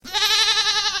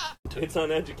It's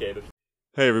uneducated.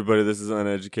 Hey everybody, this is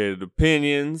Uneducated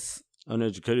Opinions.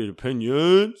 Uneducated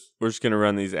Opinions. We're just going to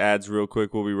run these ads real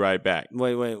quick. We'll be right back.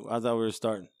 Wait, I thought we were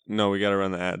starting. No, we got to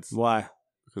run the ads. Why?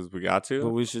 Because we got to? But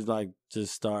we should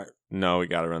just start. No, we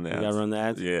got to run the ads. We got to run the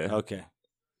ads? Yeah. Okay.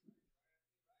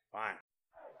 Fine.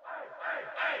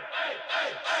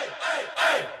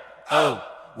 Oh.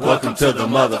 Welcome to the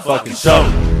motherfucking show.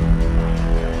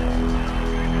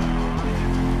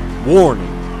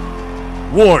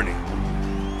 Warning.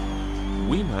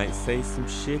 We might say some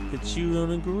shit that you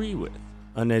don't agree with.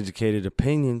 Uneducated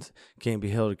opinions can't be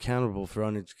held accountable for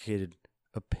uneducated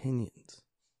opinions.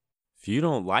 If you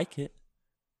don't like it,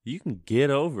 you can get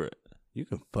over it. You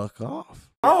can fuck off.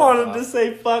 I wanted to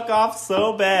say fuck off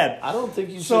so bad. I don't think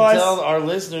you should So I tell s- our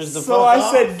listeners to fuck So off.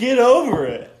 I said, get over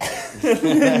it.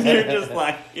 And you're just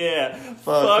like, yeah,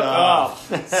 fuck off.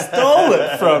 Stole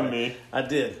it from me. I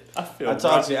did. I feel I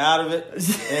talked you out of it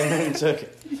and then took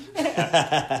it.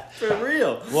 for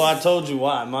real. Well, I told you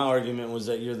why. My argument was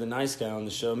that you're the nice guy on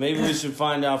the show. Maybe we should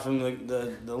find out from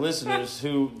the listeners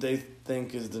who they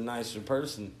think is the nicer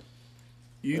person.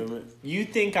 You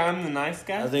think I'm the nice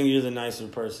guy? I think you're the nicer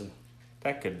person.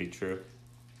 That could be true.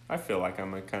 I feel like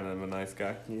I'm a kind of a nice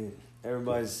guy. Yeah.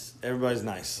 Everybody's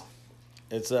nice.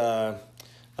 It's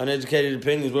uneducated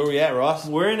opinions. Where we at, Ross?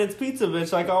 We're in It's Pizza,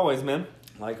 bitch, like always, man.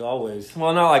 Like always.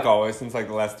 Well, not like always, since like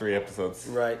the last 3 episodes.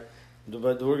 Right.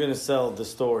 But we're gonna sell the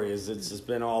story. It's just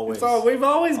been always. We've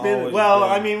always been. Always Well, been.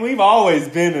 I mean, we've always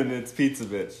been in It's Pizza,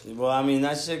 bitch. Well, I mean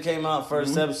that shit came out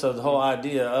first episode. The whole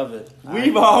idea of it.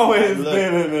 We've always Look.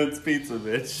 been in It's Pizza,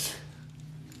 bitch.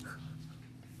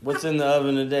 What's in the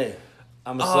oven today?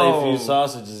 I'm gonna slay a Oh. few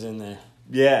sausages in there.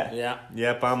 Yeah. Yeah.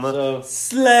 Yep, I'm a So-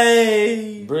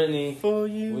 slave Brittany, for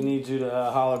you. we need you to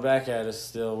holler back at us.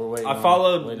 Still, we're waiting. I on-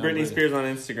 followed waiting on Britney Spears on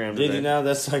Instagram today. Did you now?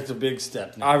 That's like the big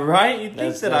step now. All right, you think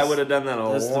That's- that I would have done that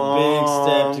a That's the long,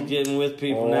 big step to getting with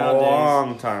people a nowadays.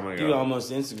 long time ago. You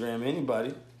almost Instagram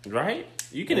anybody. Right?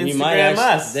 You can And Instagram you might actually,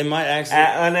 us They might actually.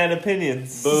 at Uned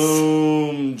Opinions.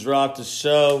 Boom! Drop the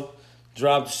show.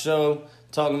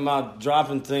 Talking about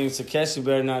dropping things. Takeshi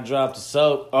better not drop the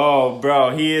soap. Oh, bro,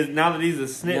 he is now that he's a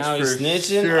snitch. Now for he's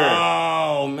snitching. Sure.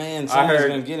 Oh man, someone's heard-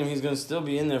 gonna get him. He's gonna still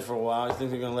be in there for a while. You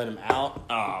think they're gonna let him out?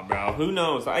 Oh, bro, who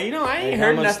knows? I ain't Hey,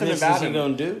 heard how much nothing snitching about is he him.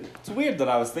 gonna do? It's weird that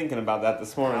I was thinking about that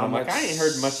this morning. I'm like, I ain't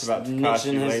heard much about snitching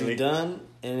Takashi has lately. he done?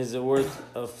 And is it worth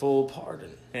a full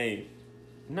pardon? Hey,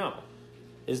 no.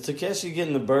 Is Takeshi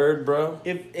getting the bird, bro?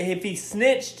 If he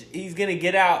snitched, he's gonna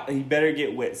get out. He better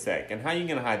get Whitsec. And how you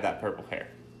gonna hide that purple hair?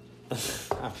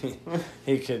 I mean,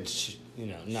 he could,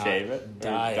 not Shave it or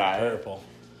dye dye it it? purple.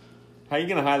 How you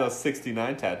gonna hide those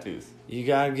 69 tattoos? You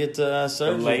gotta get the The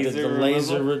surgery, laser, the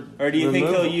laser removal? Or do you think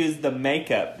removal. he'll use the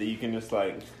makeup that you can just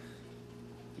like?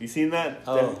 You seen that?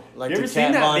 Oh, like you the ever seen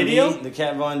Kat that Von video? D, the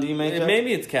Kat Von D makeup.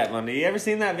 Maybe it's Kat Von D. You ever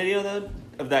seen that video though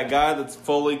of that guy that's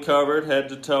fully covered head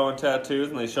to toe in tattoos,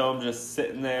 and they show him just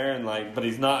sitting there and like, but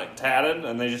he's not tatted,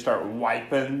 and they just start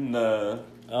wiping the.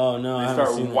 Oh no, I They haven't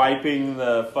start seen that. wiping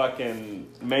the fucking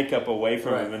makeup away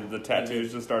from Right. him, and the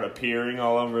tattoos just start appearing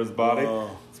all over his body. Whoa.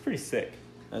 It's pretty sick.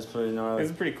 That's pretty gnarly.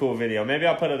 It's a pretty cool video. Maybe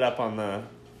I'll put it up on the.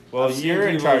 Well, I've seen you're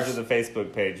in people's- charge of the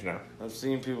Facebook page now, I've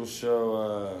seen people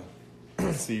show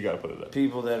so you gotta put it up.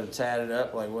 people that have tatted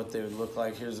up like what they would look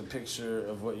like. Here's a picture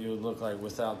of what you would look like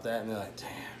without that, and they're like, "Damn,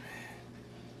 man,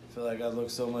 I feel like I look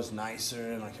so much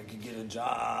nicer, and like I could get a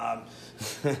job."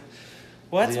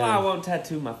 Well, that's why Yeah. I won't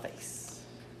tattoo my face.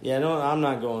 Yeah, no, I'm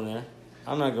not going there.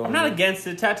 I'm not going. I'm not there. against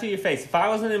it. Tattoo your face. If I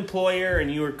was an employer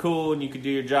and you were cool and you could do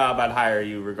your job, I'd hire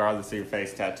you regardless of your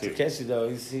face tattoo. Takeshi though,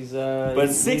 he's But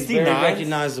he's 69? very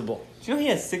recognizable. Do you know he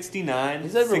has 69?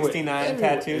 He's everywhere. 69 everywhere.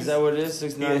 tattoos. Is that what it is? He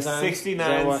 69 has times.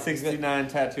 69, Is that what- 69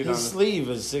 tattooed on His his sleeve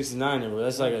is 69 everywhere.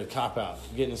 That's like a cop out.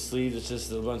 Getting a sleeve that's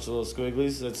just a bunch of little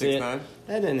squigglies. That's 69? it.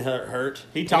 That didn't hurt.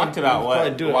 He talked about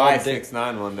Probably do it why all day.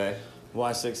 6'9" one day.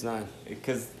 Why 6'9"?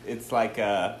 Because it's like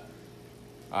I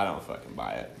don't fucking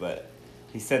buy it, but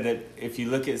he said that if you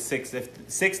look at if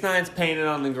 6'9's painted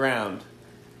on the ground,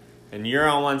 and you're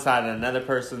on one side and another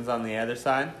person's on the other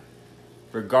side,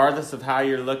 regardless of how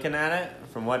you're looking at it,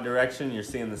 from what direction, you're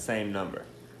seeing the same number.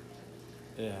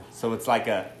 Yeah. So it's like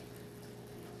a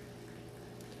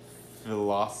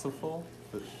philosophical.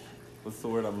 What's the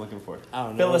word I'm looking for? I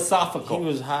don't know. Philosophical. He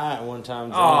was high at one time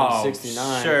drawing Oh,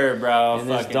 69. sure, bro. And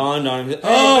this Fucking- dawned on him. Hey,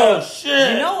 Oh, bro,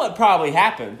 shit. You know what probably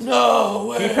happened? No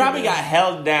way. He probably got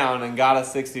held down and got a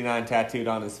 69 tattooed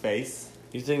on his face.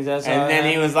 You think that's how And it then he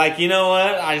happened? was like, you know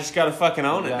what? I just gotta fucking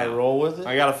own You it gotta now. roll with it?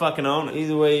 I gotta fucking own it.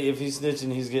 Either way, if he's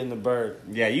snitching, he's getting the bird.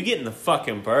 Yeah, you getting the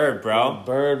fucking bird, bro.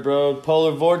 Bird, bro.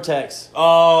 Polar vortex.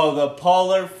 Oh, the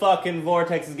polar fucking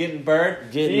vortex is getting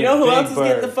bird. Getting you know a who big else is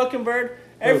getting bird. the fucking bird?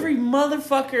 Every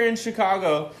motherfucker in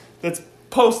Chicago that's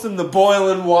posting the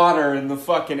boiling water in the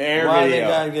fucking air Why video.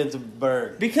 they gotta get the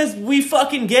bird? Because we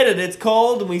fucking get it. It's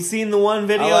cold, and we seen the one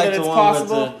video I like that the it's one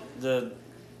possible. with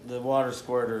the water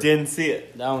squirter. Didn't see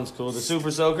it. That one's cool. The super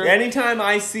soaker. Anytime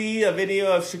I see a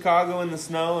video of Chicago in the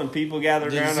snow and people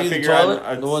gathered Did you around, see I the figure toilet?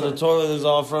 out. The one the toilet is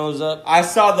all froze up. I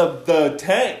saw the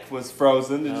tank was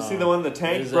frozen. Did you see the one the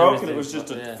tank There's broke and it everything. was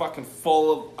just a Yeah. fucking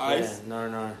full of ice? Yeah,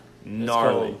 nar.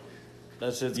 Gnarly. Cold.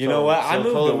 That shit's You know cold. what? I So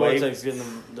moved polar away- vortex getting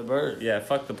the bird. Yeah,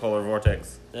 fuck the polar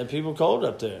vortex. That people cold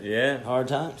up there. Yeah. Hard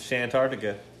times.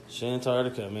 Shantarctica.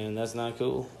 Antarctica, man, that's not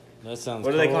cool. That sounds.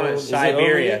 What do they call it? cold. Is over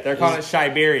Siberia. yet? They're calling it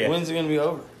Siberia. When's it gonna be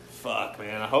over? Fuck,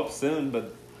 man. I hope soon,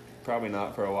 but probably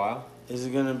not for a while. Is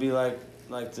it gonna be like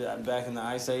back in the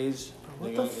ice age?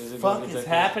 What They're the gonna- fuck gonna is get that-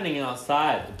 happening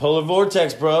outside? Polar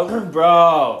vortex, bro.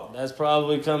 Bro. That's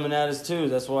probably coming at us too.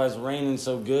 That's why it's raining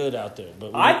so good out there.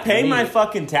 But I pay we my need it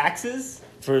fucking taxes,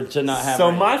 to not have so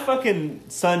rain. my fucking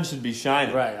sun should be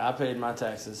shining. Right, I paid my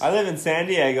taxes. I live in San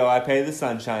Diego. I pay the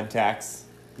sunshine tax.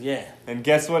 Yeah. And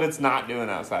guess what it's not doing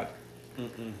outside?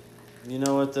 You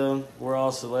know what though? We're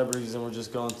all celebrities and we're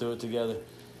just going through it together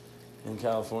in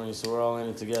California, so we're all in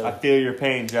it I together. feel your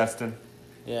pain, Justin.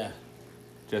 Yeah.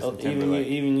 Justin Even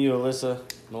you, Timberlake. Alyssa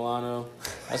Milano.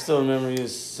 I still remember you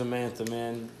as Samantha,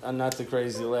 man. I'm not the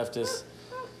crazy leftist.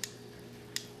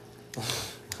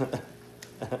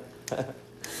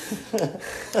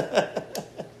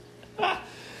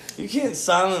 You can't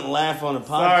silent laugh on a podcast.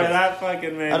 Sorry, that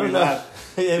fucking made I don't me know.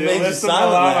 laugh. It Dude, made you Alyssa silent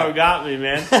Milano laugh. got me,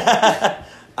 man.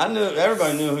 I knew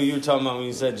everybody knew who you were talking about when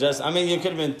you said Justin. I mean, you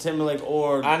could have been Timberlake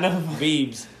or I know.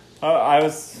 Biebs. I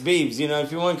was. Biebs, you know,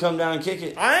 if you want to come down and kick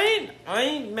it, I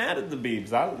ain't mad at the Beebs.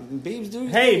 Biebs do.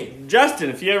 Hey, Justin,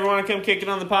 if you ever want to come kick it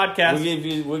on the podcast,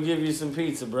 we'll give you some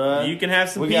pizza, bro. you can have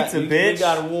some we pizza, got, bitch. We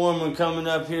got a warm one coming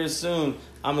up here soon.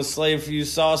 I'm a slave for you,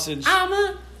 sausage. I'm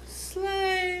a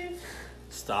slave.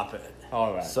 Stop it.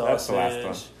 All right, Sausage. that's the last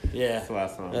one. Yeah, That's the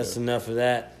last one. I'll that's do. enough of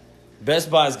that. Best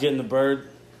Buy's getting the bird.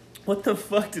 What the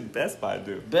fuck did Best Buy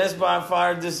do? Best Buy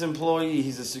fired this employee.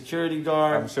 He's a security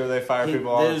guard. I'm sure they fire He- people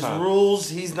all the there's time. rules.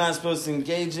 He's not supposed to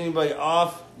engage anybody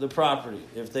off the property.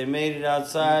 If they made it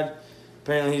outside,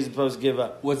 apparently he's supposed to give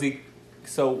up. Was he?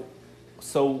 So.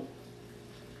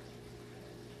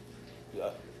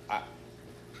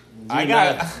 I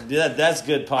got. That's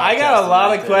good podcast. I got a lot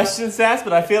right of there. questions asked,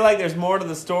 but I feel like there's more to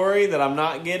the story that I'm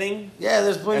not getting, Yeah,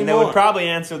 there's plenty and that more. would probably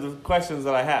answer the questions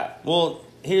that I have. Well,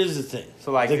 here's the thing.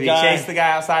 So, like, the did guy, he chase the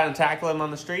guy outside and tackle him on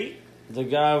the street? The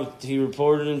guy, he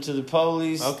reported him to the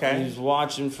police. Okay. He was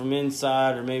watching from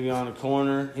inside or maybe on a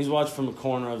corner. He's watching from a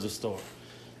corner of the store.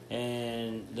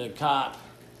 And the cop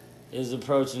is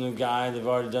approaching the guy. They've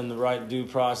already done the right due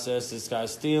process. This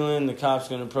guy's stealing. The cop's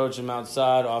going to approach him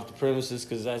outside off the premises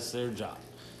because that's their job,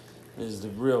 is the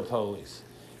real police.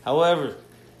 However,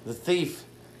 the thief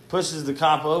pushes the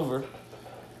cop over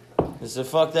and said,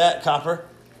 "Fuck that, copper."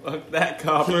 Fuck that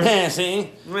copper. Man, see?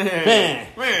 Man.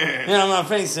 Get on my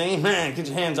face, see? Man, get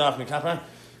your hands off me, copper.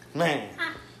 Man.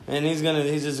 And he's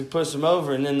just push him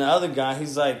over, and then the other guy,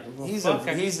 he's like, he's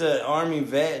an army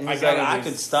vet, and he's like, I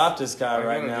could stop this guy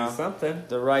right now. Do something.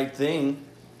 The right thing.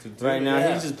 To do, Right now,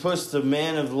 yeah. he just pushed the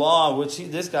man of law, which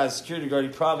this guy's a security guard.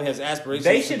 He probably has aspirations.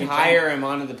 They to should become- hire him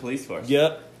onto the police force.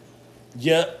 Yep.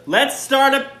 Let's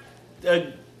start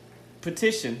a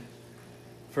petition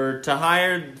for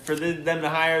them to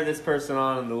hire this person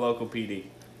on in the local PD.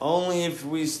 Only if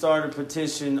we start a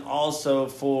petition also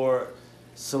for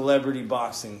celebrity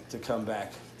boxing to come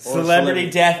back. Or Celebrity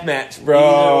death match,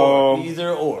 bro.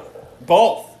 Either or.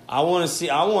 Both. I want to see.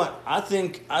 I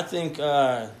think.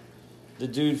 The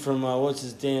dude from what's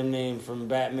his damn name from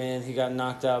Batman? He got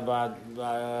knocked out by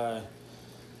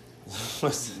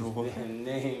what's his damn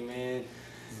name, man?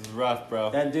 This is rough,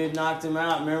 bro. That dude knocked him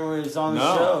out. Remember when he was on the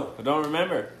No, show? I don't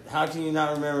remember. How can you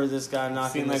not remember this guy I've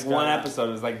knocking seen this like guy one out? episode.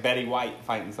 It was like Betty White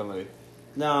fighting somebody.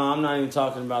 No, I'm not even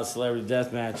talking about celebrity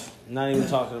deathmatch. I'm not even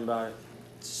talking about it.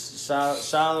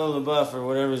 Shia LaBeouf or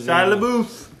whatever his Shia name is.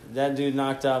 LaBeouf. That dude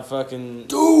knocked out fucking.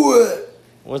 Do it.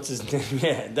 What's his name?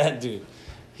 Yeah, that dude.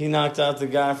 He knocked out the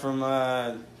guy from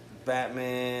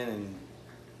Batman and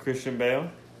Christian Bale.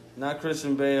 not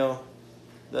Christian Bale,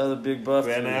 the other big buff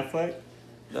Ben dude. Affleck.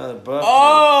 Another buff.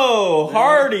 Oh, dude.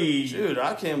 Hardy. Dude,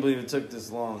 I can't believe it took this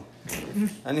long.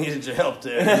 I needed your help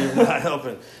there. You're not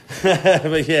helping.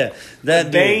 But yeah, that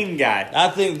dude, Bane guy. I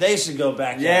think they should go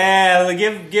back. Yeah,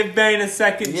 give Bane a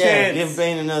second chance. Give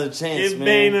Bane another chance. Give man.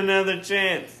 Bane another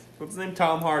chance. What's his name?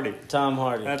 Tom Hardy. Tom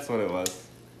Hardy. That's what it was.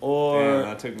 Or Damn,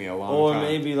 that took me a long or time.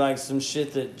 maybe like some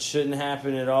shit that shouldn't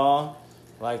happen at all,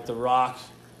 like The Rock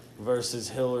versus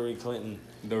Hillary Clinton.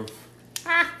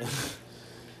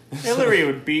 Hillary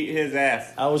would beat his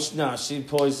ass. She'd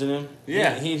poison him.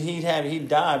 Yeah. He'd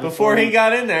die Before he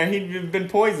got in there, he'd been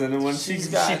poisoned, and when she's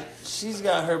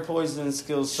got her poisoning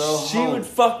skills so she honed. would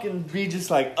fucking be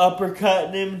just like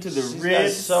uppercutting him to the She's got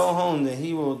ribs. so honed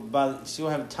that she'll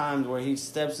have times where he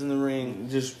steps in the ring.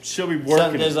 She'll be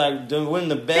working. There's like when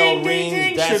the bell Ding, ding, rings,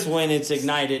 ding. that's when it's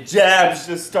ignited. Jabs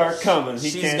just start coming.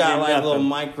 She's got like little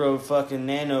micro fucking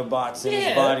nanobots in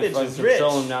his body that bitch fucking is rich.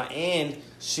 control him now. And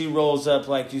she rolls up,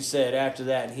 like you said, after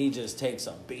that, and he just takes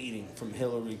a beating from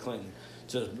Hillary Clinton.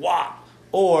 Just whop.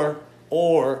 Or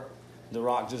The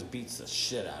Rock just beats the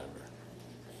shit out of her.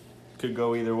 Could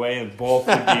go either way, and both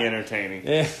could be entertaining.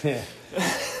 Yeah.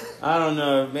 I don't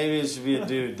know. Maybe it should be a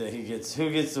dude that he gets. Who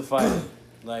gets to fight him?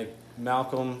 Like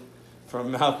Malcolm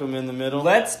from Malcolm in the Middle?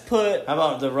 Let's put How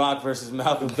about The Rock versus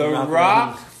Malcolm The from Malcolm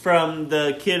Rock from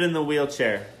the kid in the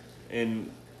wheelchair in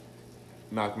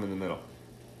Malcolm in the Middle.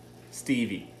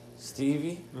 Stevie.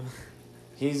 Stevie?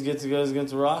 He's good to go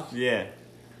against The Rock? Yeah.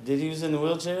 Did he was in the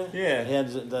wheelchair? Yeah. He had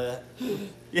the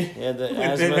Yeah.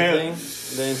 asthma thing?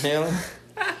 The inhaler?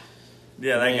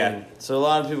 Yeah, that guy. Man. So a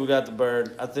lot of people got the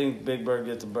bird. I think Big Bird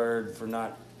get the bird for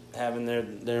not having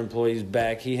their employees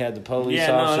back. He had the police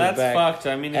officers that's back. fucked.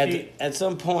 I mean, At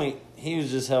some point, he was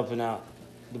just helping out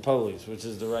the police, which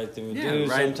is the right thing to do.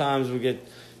 right. Sometimes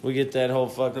we get that whole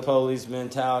fuck police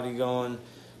mentality going,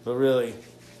 but really,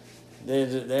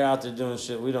 they're out there doing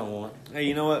shit we don't want. Hey,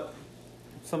 you know what?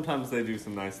 Sometimes they do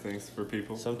some nice things for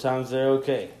people. Sometimes they're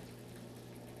okay.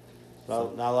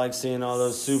 But I like seeing all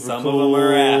those super Some cool of them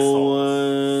are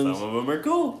assholes. ones. Some of them are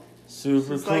cool.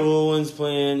 Super Just cool ones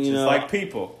playing, you Just know. like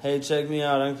people. Hey, check me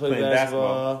out. I can play Playing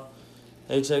basketball.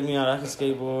 Hey, check me out. I can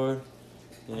skateboard.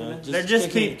 You know, They're just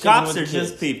kicking- people. kicking Cops with are the just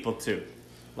kids. people too.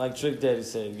 Like Trick Daddy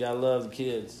said, you gotta love the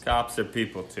kids. Cops are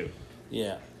people too.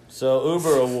 Yeah. So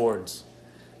Uber awards.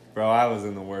 Bro, I was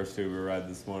in the worst Uber ride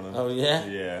this morning. Oh yeah.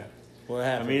 Yeah. What I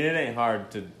happened? mean, it ain't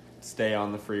hard to stay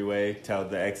on the freeway, tell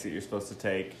the exit you're supposed to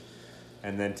take,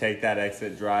 and then take that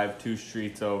exit, drive 2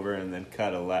 streets over, and then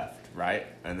cut a left, right?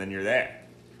 And then you're there.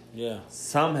 yeah.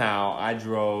 Somehow, I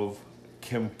drove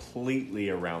completely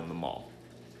around the mall.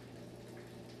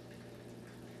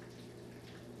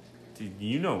 Dude,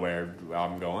 you know where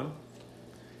I'm going.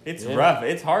 It's Yeah. rough.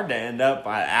 It's hard to end up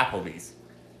at Applebee's.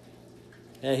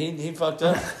 Yeah, he fucked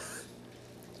up.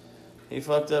 He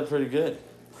fucked up pretty good.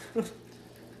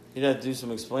 You'd have to do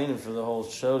some explaining for the whole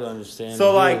show to understand.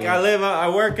 So, like, Really. I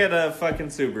work at a fucking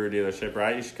Subaru dealership,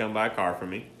 right? You should come buy a car for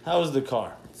me. How was the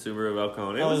car? Subaru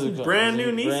Velcone. It How was the a car? brand Was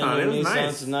new it Nissan. brand new It was Nissan? nice.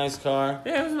 It's a nice car.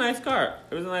 Yeah, it was a nice car.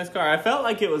 It was a nice car. I felt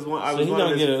like it was one. I So was he one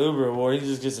don't of get his, an Uber award. He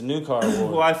just gets a new car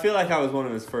award. Well, I feel like I was one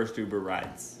of his first Uber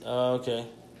rides. Oh, okay.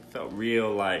 Felt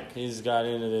real like He's got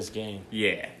into this game.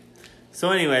 yeah. So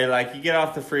anyway, like you get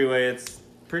off the freeway, it's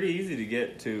pretty easy to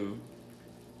get to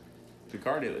the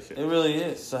car dealership. It really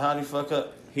is. So how do you fuck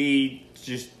up? He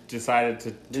just decided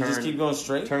to Did you just keep going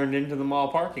straight? turned into the mall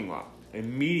parking lot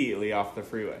immediately off the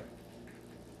freeway.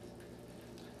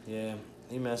 Yeah,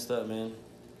 he messed up, man.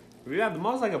 Yeah, the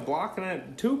mall's like a block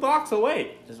and 2 blocks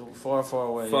away. It's far, far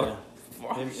away. Fuck.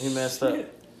 Yeah. He messed up.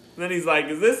 Shit. Then he's like,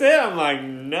 "Is this it?" I'm like,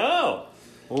 "No."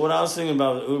 Well, what I was thinking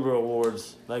about the Uber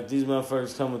awards, like these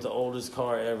motherfuckers come with the oldest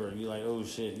car ever. You're like, oh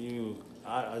shit,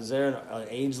 is there an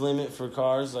age limit for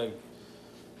cars? Like,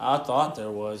 I thought there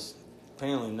was.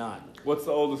 Apparently not. What's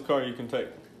the oldest car you can take?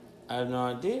 I have no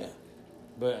idea.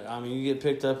 But, I mean, you get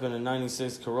picked up in a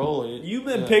 96 Corolla. You've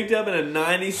been picked up in a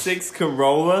 96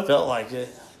 Corolla? Felt like it.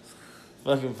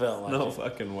 Fucking felt like No it.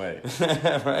 fucking way.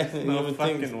 Right? You No would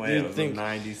fucking way you'd it was think- a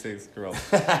 96 Corolla.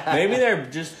 Maybe they're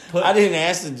just put... I didn't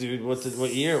ask the dude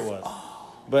what year it was.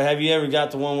 But have you ever got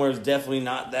the one where it's definitely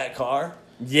not that car?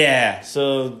 Yeah.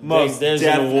 So Most there's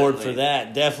an award definitely. for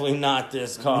that. Definitely not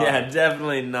this car. Yeah,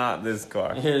 definitely not this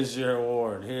car. Here's your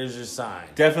award. Here's your sign.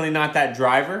 Definitely not that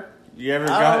driver. You ever I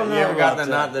got don't know the about not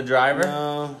that. the driver?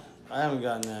 No, I haven't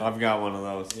gotten that. I've got one of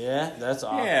those. Yeah, that's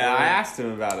awkward. Yeah, I asked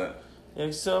him about it. Yeah,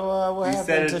 so what He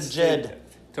happened to it's- Jed?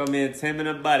 Told me it's him and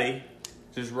a buddy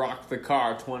just rock the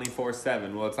car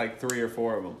 24/7. Well, it's like 3 or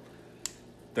 4 of them.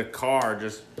 The car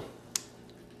just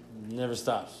Never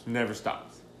stops. never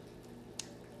stops.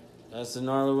 That's the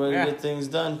gnarly way Yeah. to get things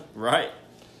done. Right.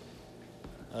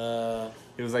 Uh,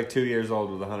 He was like 2 years old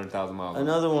with 100,000 miles.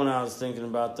 Another one I was thinking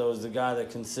about, though, is the guy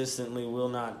that consistently will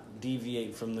not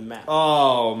deviate from the map.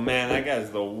 Oh, man, that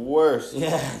guy's the worst.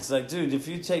 Yeah, it's like, dude, if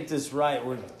you take this right,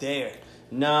 we're there.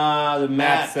 Nah, the Matt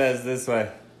map says this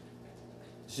way.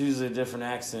 It's usually a different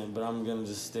accent, but I'm going to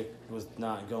just stick with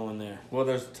not going there. Well,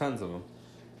 there's tons of them.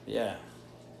 Yeah.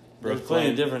 There's Brooklyn, plenty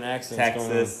of different accents going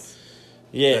on. Texas,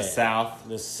 Yeah. the South,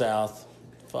 The South.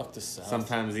 Fuck the South.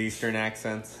 sometimes Eastern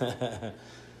accents.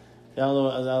 I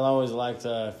always liked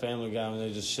Family Guy when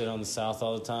they just shit on the South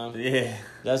all the time. Yeah.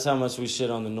 That's how much we shit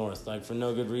on the North. Like, for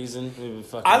no good reason. We would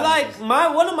fucking I like,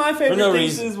 one of my favorite no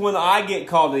things reason. is when I get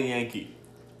called a Yankee.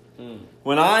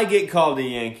 When I get called a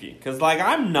Yankee. Because, like,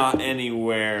 I'm not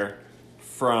anywhere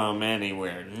from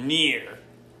anywhere near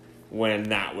when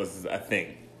that was a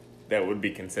thing that would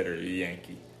be considered a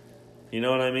Yankee. You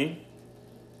know what I mean?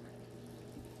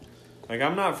 Like,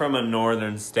 I'm not from a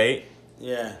northern state.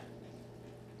 Yeah.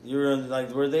 You were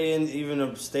like, were they in even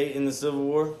a state in the Civil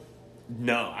War?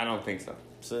 No, I don't think so.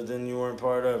 So then you weren't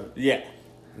part of it. Yeah.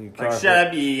 Like, shut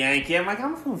up, you Yankee. I'm like,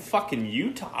 I'm from fucking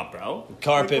Utah, bro.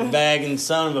 Carpet bagging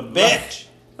son of a bitch.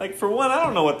 Like, for one, I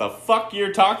don't know what the fuck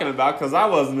you're talking about because I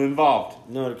wasn't involved.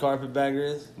 You know what a carpetbagger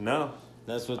is? No.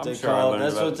 That's what I'm they sure I call. learned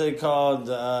That's about what they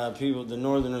called people, the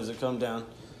Northerners that come down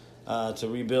to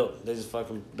rebuild. They just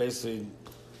fucking basically,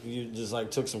 you just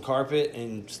like took some carpet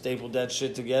and stapled that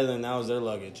shit together, and that was their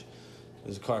luggage. It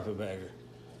was a carpetbagger.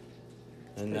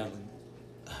 And that,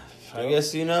 I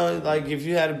guess, you know, like if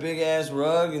you had a big ass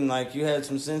rug and like you had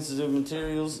some sensitive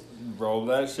materials, Roll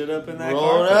that shit up in that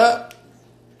roll it carpet. up,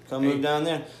 come Hey. move down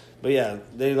there. But yeah,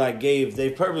 they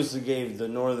purposely gave the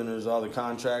Northerners all the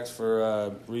contracts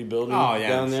for rebuilding Oh, yeah,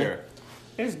 down I'm there.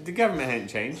 sure. The government hadn't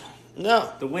changed.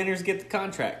 No. The winners get the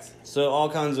contracts. So all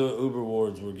kinds of Uber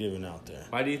awards were given out there.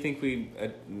 Why do you think we...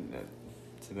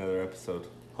 it's another episode.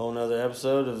 Whole nother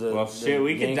episode of the. Well, the shit,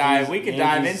 we could Yankees- dive into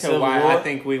Yankees Civil why War. I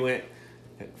think we went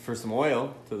for some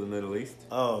oil to the Middle East.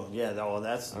 Oh yeah, well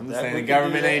that's. I'm just that- saying we the could do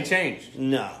government that. ain't changed.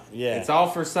 No, yeah, It's all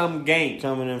for some gain.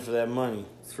 coming in for that money.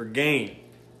 It's for gain.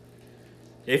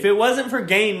 If it wasn't for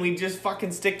gain, we'd just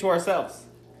fucking stick to ourselves.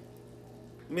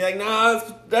 Be like, nah,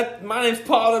 that my name's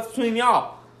Paul. That's between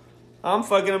y'all. I'm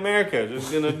fucking America.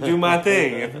 Just gonna do my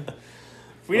thing.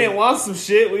 If we didn't want some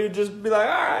shit, we would just be like,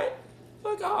 all right,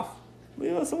 fuck off.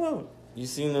 Leave us alone. You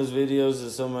seen those videos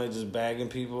of somebody just bagging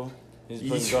people? He's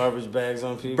putting Yeah. garbage bags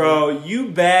on people. Bro, you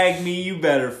bag me, you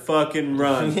better fucking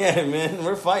run. Yeah, man,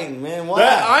 we're fighting, man. Why?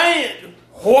 That, I ain't.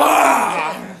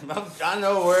 Why? I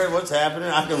know what's happening.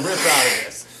 I can rip out of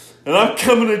this. And I'm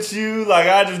coming at you like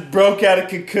I just broke out of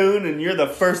cocoon and you're the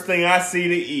first thing I see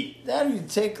to eat. That you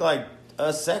take like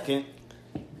a second.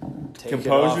 Take it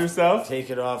Compose off- yourself. Take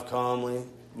it off calmly.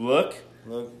 Look,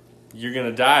 Look, you're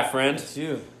gonna die, friend. it's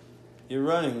you. You're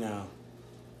running now.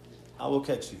 I will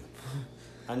catch you.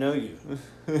 I know you.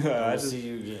 I I will just- see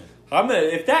you again.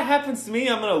 if that happens to me,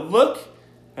 I'm gonna look,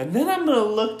 and then I'm gonna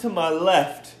look to my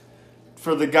left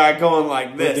for the guy going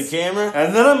like this. With the camera?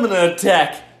 And then I'm gonna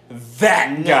attack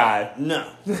that guy. No.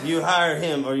 You hire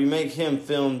him or you make him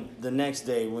film the next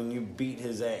day when you beat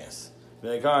his ass. Be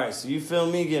like, alright, so you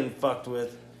film me getting fucked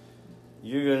with.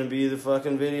 You're gonna be the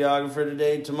fucking videographer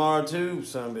today, tomorrow too,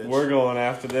 son of a bitch. We're going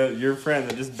after your friend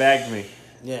that just bagged me.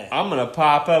 Yeah. I'm gonna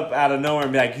pop up out of nowhere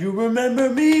and be like, "You remember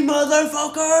me,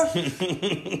 motherfucker?"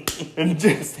 and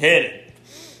just hit it.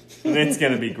 And it's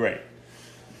gonna be great.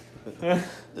 This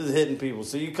is hitting people.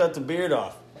 So you cut the beard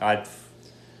off. I'd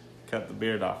cut the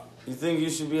beard off. You think you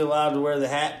should be allowed to wear the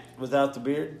hat without the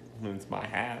beard? I mean, it's my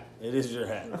hat. It is your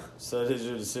hat. So it is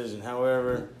your decision.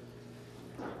 However,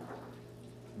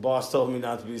 boss told me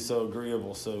not to be so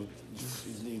agreeable, so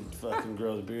you need to fucking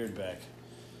grow the beard back.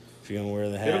 If you're gonna wear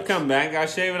the hat. It'll come back. I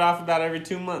shave it off about every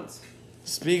 2 months.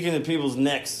 Speaking of people's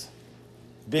necks,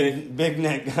 big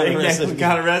neck got Big arrested. Neck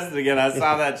got arrested again. I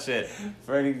saw that shit.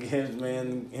 Freddie Gibbs,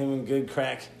 man, him and Good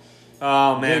Crack.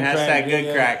 Oh man, hashtag video.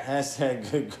 good crack.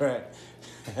 Hashtag Good Crack.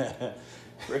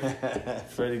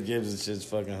 Freddie Gibbs' shit's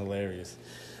fucking hilarious.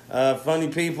 Funny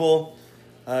people.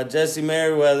 Jessie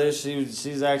Merriweather,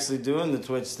 she's actually doing the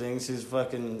Twitch thing. She's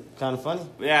fucking kind of funny.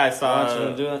 Yeah, I saw. Watching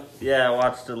her do it. Yeah, I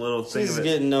watched a little thing She's of it.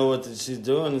 getting to know what she's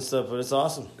doing and stuff, but it's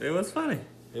awesome. It was funny.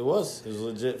 It was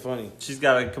legit funny. She's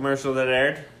got a commercial that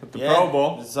aired at the Yeah, Pro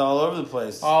Bowl. It's all over the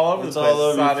place. All over the it's place. all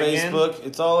over Saw your it again. Facebook.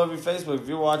 It's all over your Facebook. If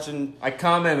you're watching, I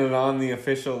commented on the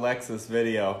official Lexus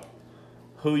video.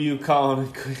 Who you calling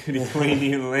a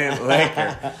Queenie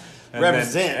Laker?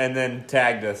 Represent. And then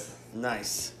tagged us.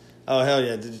 nice. Oh hell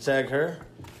yeah! Did you tag her?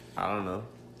 I don't know.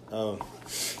 Oh.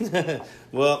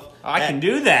 Well, I can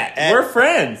do that. We're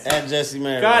friends. At Jesse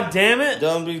Merriweather. God damn it.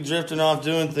 Don't be drifting off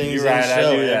doing things You're right, on the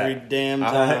show I do that. every damn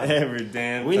time. Every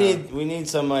damn we time. need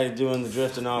somebody doing the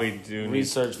drifting off We do need-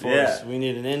 research for yeah. us. We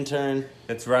need an intern.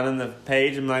 It's running the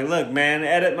page. I'm like, look, man,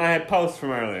 edit my post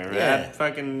from earlier. Yeah. Add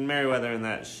fucking Merriweather and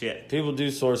that shit. People do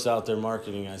source out their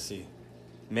marketing, I see.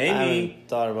 I Maybe, haven't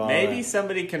thought about maybe that.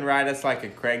 somebody can write us like a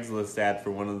Craigslist ad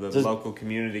for one of the Just- local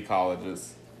community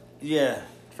colleges Yeah.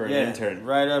 for an Yeah. intern.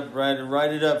 Write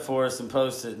it up for us and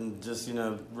post it and just,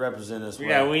 represent us.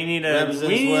 Yeah, well. we need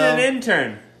Represent us an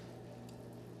intern.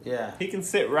 Yeah. He can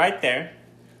sit right there,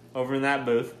 over in that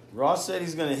booth. Ross said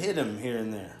he's going to hit him here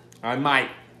and there. I might.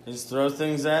 Just throw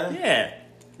things at him. Yeah.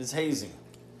 It's hazing.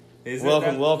 Is it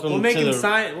Welcome- that? welcome We'll make to him the-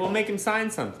 sign. We'll make him sign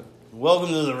something. Welcome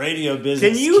to the radio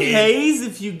business. Can you kid. haze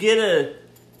if you get a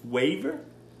waiver?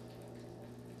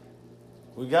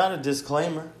 We got a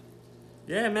disclaimer.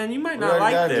 Yeah, man, you might We not already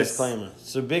like got a this. disclaimer.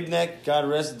 So Big Neck got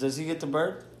arrested. Does he get the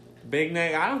bird? Big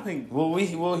neck. I don't think. Well,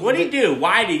 What did he do?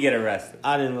 Why did he get arrested?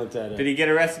 I didn't look that up. Did he get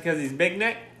arrested because he's big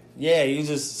neck? Yeah, you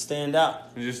just stand out.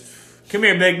 And just come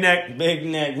here, big neck. Big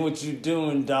Neck, what you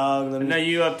doing, dog? I know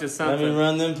you up to let something. me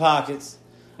run them pockets.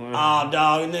 Oh,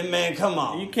 dog, and then, man, come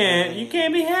on. You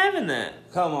can't be having that.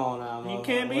 Come on now, You motherfucker.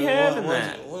 can't be having what,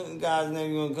 that. What guys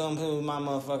nigga gonna come through with my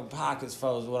motherfucking pockets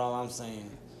froze? What all I'm saying.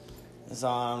 That's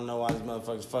all. I don't know why these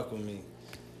motherfuckers fuck with me.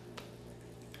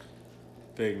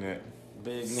 Big neck.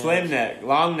 Big Neck. Slim neck.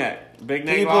 Long neck. Big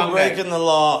neck. People long breaking neck. the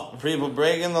law. People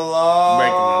breaking the law.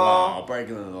 Breaking the law.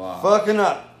 Breaking the law. Fucking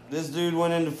up. This dude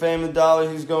went into Family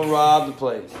Dollar. He's gonna rob the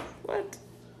place. What?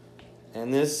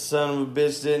 And this son of a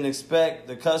bitch didn't expect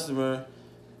the customer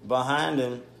behind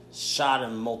him shot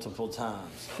him multiple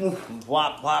times.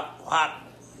 Whop, whop, whop.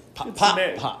 Pop, pop,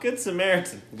 pop. Good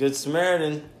Samaritan. Good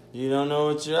Samaritan. You don't know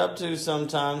what you're up to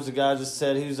sometimes. The guy just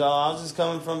said I was just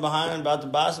coming from behind about to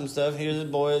buy some stuff. Here's a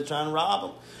boy trying to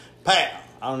rob him. Pow!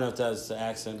 I don't know if that's the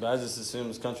accent, but I just assume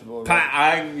it's country boy.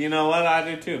 You know what?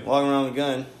 I do too. Walking around with a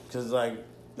gun, because,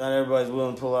 not everybody's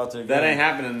willing to pull out their gun. That ain't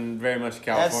happening very much in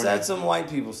California. That's some white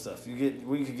people stuff.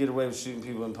 We could get away with shooting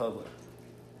people in public.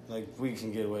 We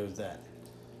can get away with that.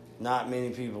 Not many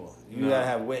people. You No. gotta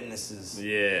have witnesses.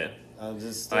 Yeah.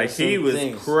 There's Like, he some was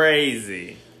things.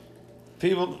 crazy.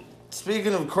 People,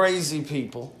 speaking of crazy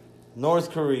people,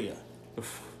 North Korea.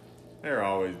 They're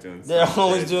always doing They're something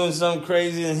always crazy. doing something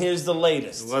crazy, and here's the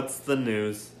latest. What's the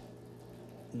news?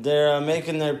 They're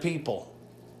making their people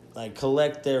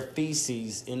collect their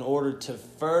feces in order to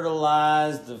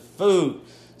fertilize the food.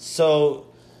 So,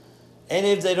 and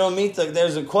if they don't meet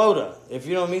there's a quota. If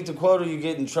you don't meet the quota, you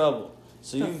get in trouble.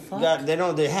 So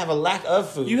they have a lack of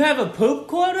food. You have a poop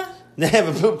quota? They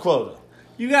have a poop quota.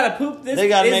 You gotta poop this. They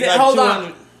gotta is make it- like hold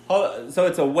 200 on. So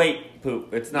it's a weight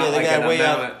poop. It's not Yeah, they like got an way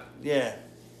amount. out. Yeah,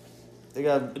 they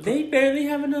got They barely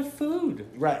have enough food.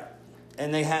 right,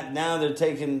 and they have now. They're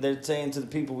saying to the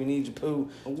people, "We need your poo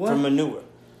What? for manure."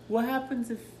 What happens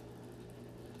if?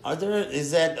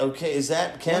 Is that okay? Is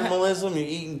that cannibalism? You're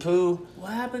eating poo,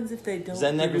 What happens if they don't? Is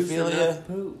that produce necrophilia? enough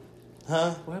poop?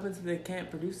 huh? What happens if they can't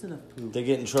produce enough poop? They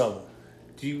get in trouble.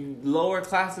 Do lower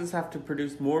classes have to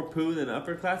produce more poo than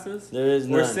upper classes? There is Or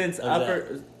none since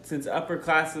of since upper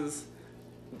classes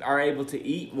are able to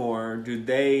eat more, do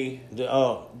they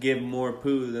Oh, give more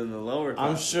poo than the lower I'm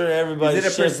classes? sure everybody's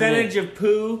Is it a percentage of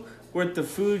poo worth the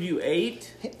food you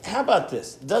ate? How about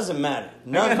this? Doesn't matter.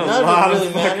 None got a of lot it of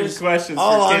really fucking matters. questions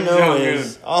all for I Kim know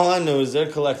Jong-un. all I know is they're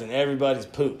collecting everybody's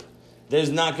poop.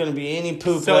 There's not going to be any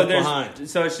poop So left there's behind.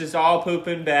 so it's just all poop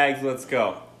in bags. Let's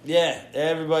go. Yeah,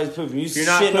 everybody's pooping. You If you're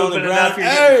not sitting on the pooping ground. enough, you're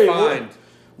Hey, getting fined.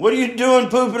 what are you doing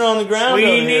pooping on the ground? We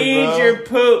over here, need bro? your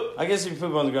poop. I guess if you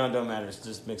poop on the ground, don't matter. It's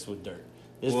just mixed with dirt.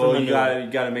 It's Well, from you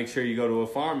manure. gotta make sure you go to a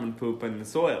farm and poop in the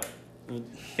soil. You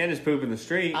can't just poop in the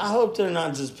street. I hope they're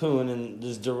not just pooing and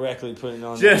just directly putting it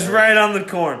on. Just the right on the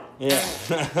corn. Yeah.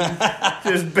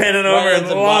 Just bending over right at and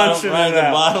the launching bottom, right it at the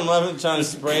out. bottom of it, trying to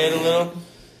spray it a little.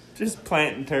 Just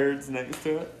planting turds next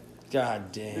to it.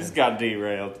 God damn. Just got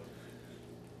derailed.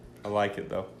 I like it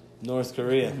though. North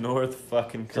Korea. North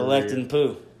fucking Korea. Collecting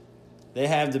poo. They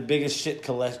have the biggest shit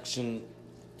collection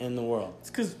in the world.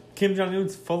 It's because Kim Jong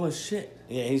Un's full of shit.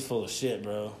 Yeah, he's full of shit,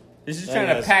 bro. He's just That trying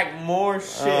to guy's- pack more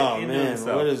shit Oh into man,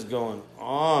 himself. what is going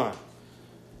on?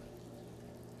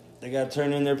 They got to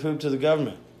turn in their poop to the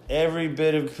government. Every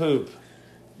bit of poop.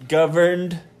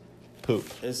 Governed poop.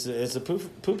 It's a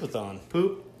poopathon.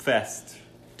 Poop fest.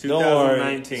 Don't worry,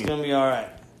 2019. it's gonna be all right.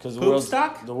 Because Poop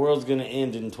stock? the world's gonna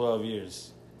end in 12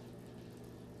 years.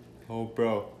 Oh,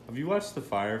 bro. Have you watched the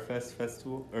Firefest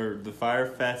Festival? Or the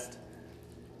Firefest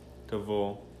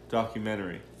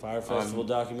documentary? Fire Festival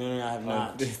documentary. I have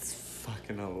not. It's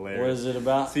fucking hilarious. What is it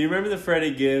about? So you remember the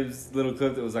Freddie Gibbs little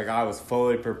clip that was like, I was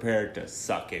fully prepared to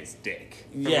suck his dick?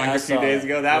 From Yeah, like I a few saw days it.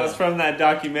 ago? That Yeah. was from that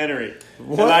documentary.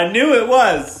 What? And I knew it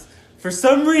was. For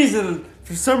some reason,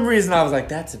 I was like,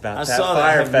 that's about I that saw that.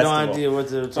 I fire have festival. no idea what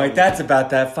they're talking Like, that's about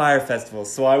that fire festival.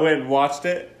 So I went and watched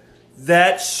it.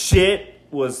 That shit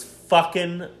was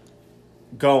fucking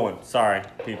going. Sorry,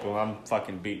 people. I'm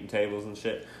fucking beating tables and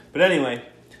shit. But anyway,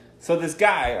 so this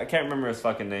guy, I can't remember his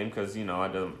fucking name because, it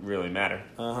doesn't really matter.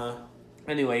 Uh-huh.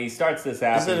 Anyway, he starts this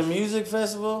app. Is it a music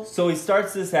festival? So he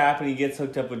starts this app and he gets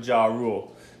hooked up with Ja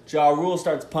Rule. Ja Rule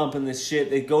starts pumping this shit.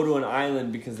 They go to an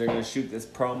island because they're going to shoot this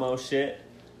promo shit.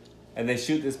 And they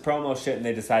shoot this promo shit and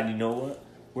they decide, you know what?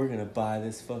 We're going to buy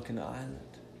this fucking island.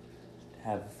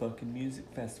 Have a fucking music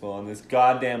festival on this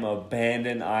goddamn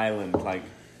abandoned island.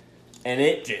 And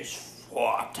it just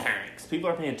tanks. People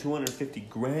are paying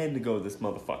 $250,000 to go to this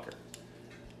motherfucker.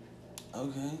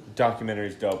 Okay.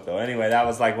 Documentary's dope though. Anyway, that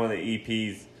was like one of the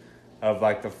EPs of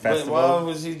like the festival. But why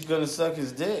was he gonna suck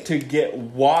his dick? To get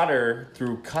water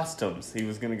through customs. He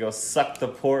was gonna go suck the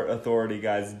Port Authority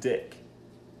guy's dick.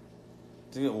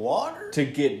 To get water? To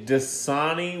get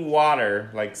Dasani water,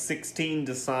 like 16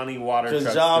 Dasani water trucks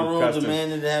Because Ja through Rule customs.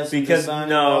 demanded to have some Because Dasani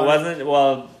no, it water? wasn't.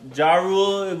 Well, Ja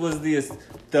Rule, it was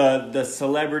the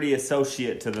celebrity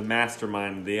associate to the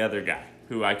mastermind, the other guy,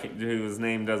 whose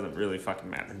name doesn't really fucking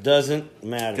matter. Doesn't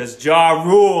matter. Because Ja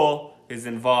Rule is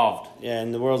involved. Yeah,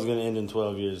 and the world's gonna end in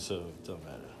 12 years, so it don't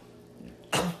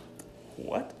matter.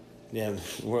 What? Yeah,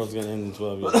 the world's gonna end in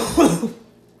 12 years.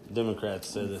 Democrats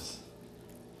say this.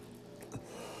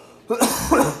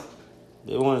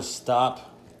 They want to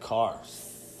stop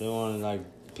cars. They want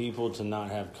people to not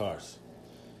have cars.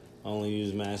 Only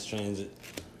use mass transit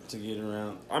to get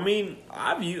around. I mean,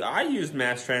 I used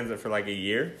mass transit for like a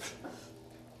year.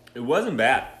 It wasn't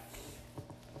bad.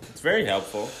 It's very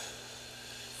helpful.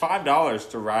 $5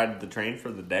 to ride the train for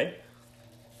the day.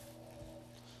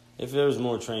 If there was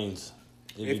more trains,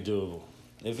 it'd be doable.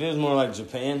 If it was more like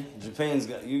Japan,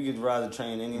 you could ride the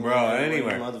train anywhere. Bro,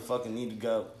 anywhere. You motherfucking need to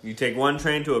go. You take one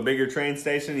train to a bigger train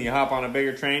station, you hop on a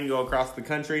bigger train, go across the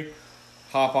country,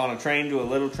 hop on a train to a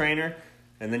little trainer,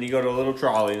 and then you go to a little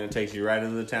trolley and it takes you right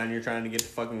into the town you're trying to get to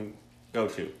fucking go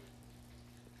to.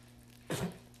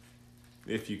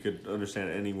 If you could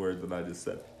understand any word that I just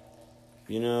said.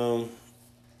 We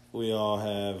all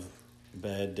have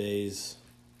bad days.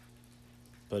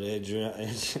 But Ariana,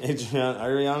 is it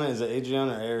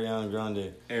Adriana or Ariana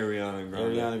Grande? Ariana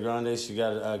Grande. Ariana Grande, she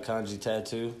got a kanji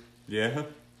tattoo. Yeah?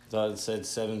 Thought it said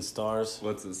 7 stars.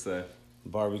 What's it say?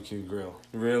 Barbecue grill.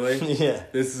 Really? Yeah.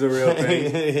 This is a real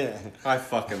thing? Yeah. I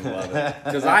fucking love it.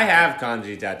 Because I have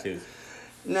kanji tattoos.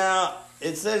 Now,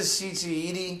 it says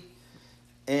Shichiiti,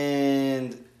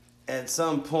 and at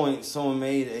some point, someone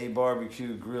made a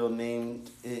barbecue grill, named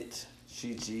it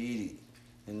Shichiiti,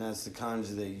 and that's the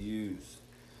kanji they use.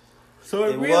 So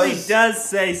it really does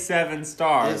say 7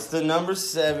 stars. It's the number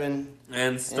 7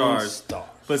 and stars. and stars.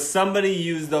 But somebody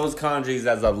used those kanjis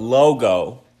as a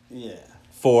logo Yeah.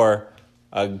 for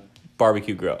a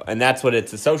barbecue grill. And that's what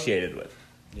it's associated with.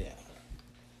 Yeah.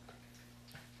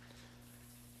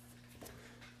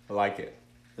 I like it.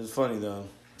 It was funny though.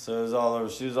 So it was all over.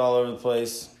 She was all over the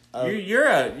place. You're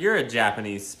a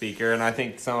Japanese speaker, and I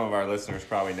think some of our listeners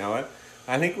probably know it.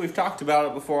 I think we've talked about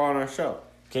it before on our show.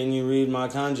 Can you read my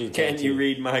kanji tattoo? Can you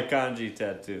read my kanji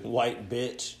tattoo? White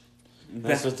bitch.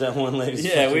 That's what that one lady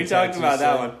said. Yeah, we talked about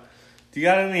that one. Do you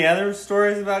got any other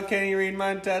stories about can you read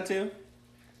my tattoo?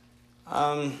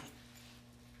 No,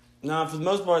 for the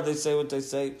most part, they say what they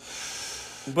say.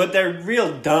 But they're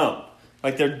real dumb.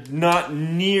 Like, they're not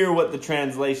near what the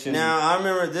translation... Now, I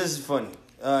remember, this is funny.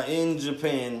 In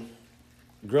Japan,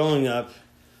 growing up,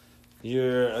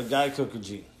 you're a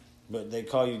gaikokujin, but they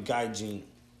call you gaijin,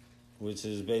 which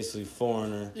is basically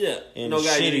foreigner. Yeah, in no a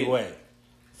shitty gaijin. way.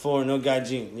 No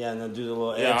gaijin. Yeah, no, do the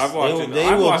little Yeah, X. I've walked in.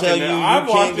 They will tell you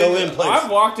can't go in places.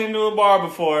 I've walked into a bar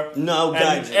before. No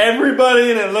and gaijin.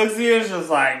 everybody in it looks at you and is just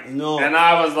like... No. And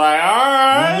I was like,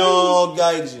 alright. No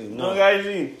gaijin. No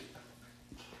gaijin.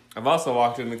 I've also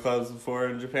walked into clubs before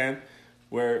in Japan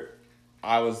where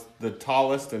I was the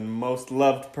tallest and most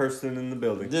loved person in the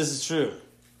building. This is true.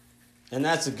 And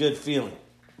that's a good feeling.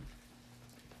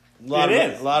 A It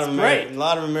is. A lot It's of great. A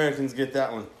lot of Americans get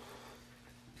that one.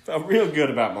 Felt real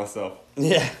good about myself.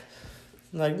 Yeah.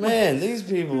 Like, man, these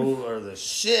people are the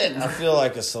shit. I feel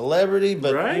like a celebrity,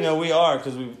 but, Right? we are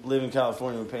because we live in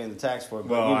California. We're paying the tax for it.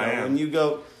 But, Well, I am. when you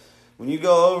go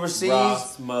overseas,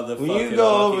 Ross motherfucking when you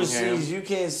go Buckingham. overseas, you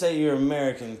can't say you're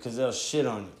American because they'll shit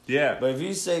on you. Yeah. But if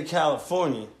you say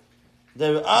California,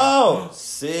 they're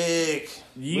sick.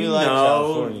 You we like know,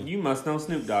 California. you must know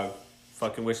Snoop Dogg.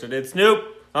 Fucking wish I did. Snoop,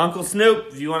 Uncle Snoop,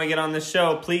 if you want to get on this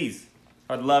show, please.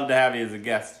 I'd love to have you as a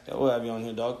guest. Yeah, we'll have you on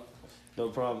here, dog. No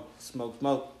problem. Smoke,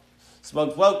 smoke.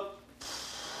 Smoke, smoke.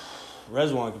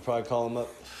 Rezwan could probably call him up.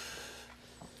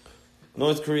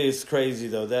 North Korea is crazy,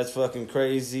 though. That's fucking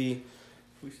crazy.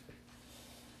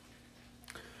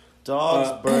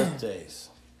 Dogs' birthdays.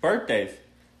 Birthdays.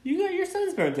 You got your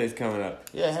son's birthday's coming up.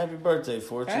 Yeah, happy birthday,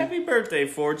 Fortune. Happy birthday,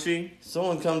 Fortune.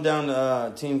 Someone come down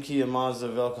to Team Kia Mazda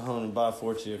of El Cajon and buy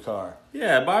Fortune a car.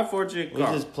 Yeah, buy Fortune a We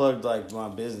car. just plugged like my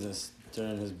business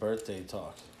during his birthday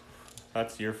talk.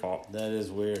 That's your fault. That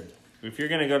is weird. If you're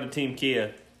going to go to Team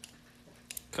Kia,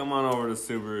 come on over to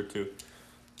Subaru, too.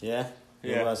 Yeah?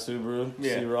 You Yeah. buy Subaru,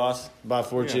 Yeah. see Ross, buy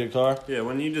Fortune Yeah. a car. Yeah,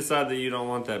 when you decide that you don't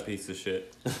want that piece of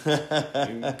shit,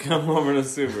 you come over to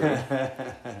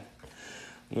Subaru.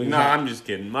 No, I'm just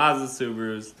kidding. Mazda,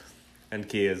 Subarus, and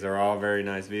Kias are all very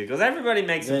nice vehicles. Everybody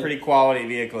makes a pretty quality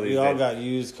vehicle these We all days. got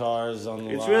used cars on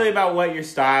the It's lot. really about what your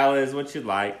style is, what you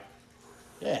like.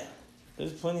 Yeah.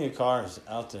 There's plenty of cars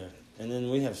out there. And then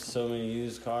we have so many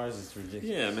used cars, it's ridiculous.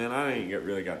 Yeah, man, I ain't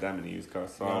really got that many used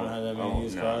cars. So We don't have that many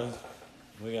used no. cars.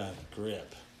 We got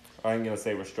grip. I ain't gonna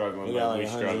say we're struggling, We but got we're like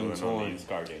struggling on 120. the used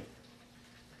car game.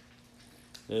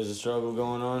 There's a struggle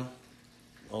going on.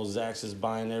 Old Zach's is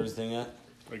buying everything up.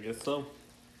 I guess so.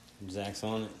 Zach's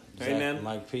on it. Hey, Zach, man.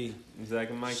 Mike P. Zach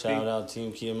and Mike Shout P. out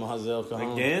Team Kia Mazda El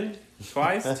Cajon. Again?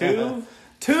 Twice?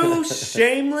 Two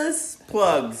shameless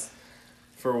plugs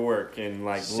for work in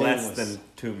like less Shameless. than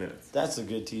 2 minutes. That's a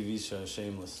good TV show,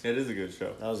 Shameless. It is a good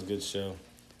show. That was a good show.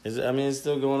 Is it? I mean, it's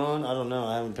still going on. I don't know.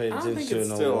 I haven't paid I don't attention think to it it's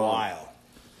in a still on. while.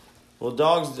 Well,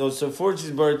 dogs. Oh, so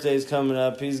Fortune's birthday's coming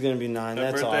up. He's gonna be 9. Her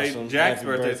That's birthday, awesome. Jack's Happy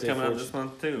birthday's birthday, coming up Fortune. this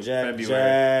month too. Jack, February.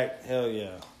 Jack, hell yeah.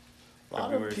 A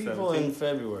lot February of people in 17th.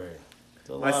 February. It's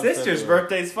a My lot of sister's February.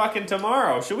 birthday's fucking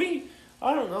tomorrow. Should we?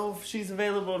 I don't know if she's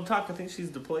available to talk. I think she's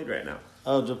deployed right now.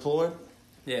 Oh, deployed?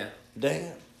 Yeah.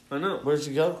 Damn. I know. Where'd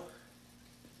she go?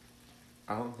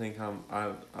 I don't think I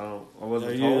Are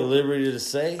wasn't you at told. liberty to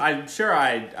say? I'm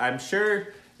sure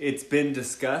it's been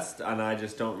discussed and I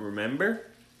just don't remember.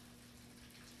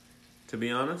 To be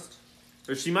honest.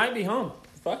 Or she might be home.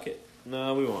 Fuck it.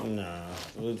 No, we won't. No,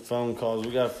 with phone calls,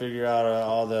 we gotta figure out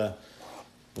all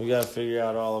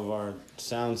of our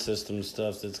sound system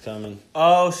stuff that's coming.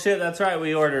 Oh shit, that's right.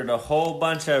 We ordered a whole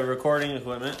bunch of recording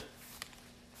equipment.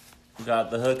 We got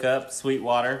the hookup,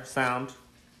 Sweetwater Sound.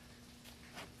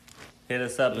 Hit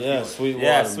us up. if Yeah, you- Sweetwater,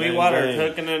 Yeah, bang, Sweetwater bang.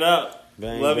 hooking it up.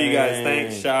 Bang, Love you guys. bang.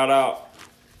 Thanks. Shout out.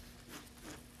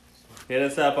 Hit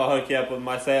us up. I'll hook you up with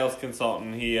my sales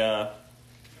consultant.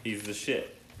 He's the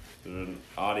shit. He's an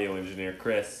audio engineer,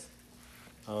 Chris.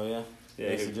 Oh yeah, Yeah,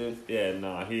 Yes, he, you do? Yeah,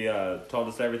 no, he told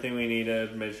us everything we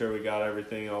needed. Made sure we got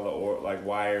everything, all the like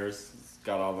wires,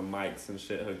 got all the mics and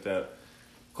shit hooked up.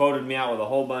 Quoted me out with a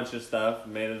whole bunch of stuff.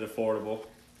 Made it affordable.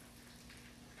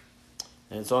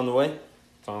 and it's on the way.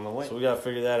 It's on the way. So we gotta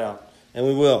figure that out, and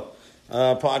we will.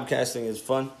 Podcasting is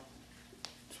fun.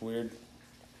 It's weird.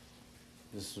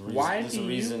 This is a reason, Why this do is a you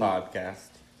reason. podcast?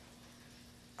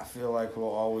 I feel like we'll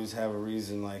always have a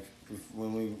reason. Like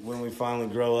when we finally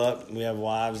grow up, we have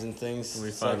wives and things. We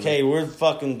It's like, finally- hey, we're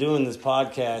fucking doing this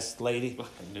podcast, lady.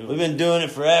 do it. We've been doing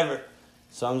it forever.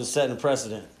 So I'm just setting a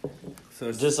precedent. So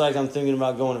it's Just like I'm thinking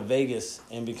about going to Vegas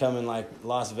and becoming like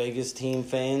Las Vegas team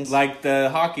fans. like the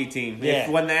hockey team. Yeah.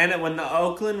 When the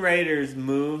Oakland Raiders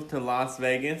move to Las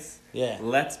Vegas, yeah.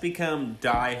 let's become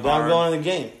diehard But I'm going to the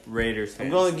game. Raiders fans.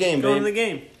 going to the game, Going to babe. the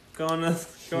game. Going to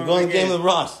I'm going to the game with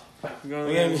Ross. Going We're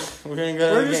to gonna, the we're gonna go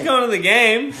to We're the just game. going to the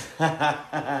game.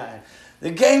 The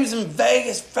game's in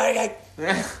Vegas, faggot.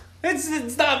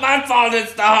 It's not my fault.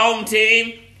 It's the home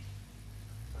team.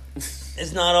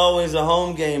 It's not always a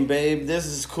home game, babe. This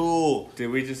is cool. Did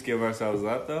we just give ourselves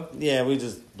up though? Yeah, we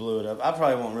just blew it up. I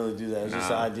probably won't really do that. It's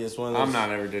just an Nah. idea. It's one of those. I'm not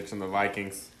ever ditching the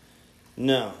Vikings.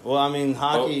 No. Well, I mean,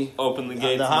 hockey. Open the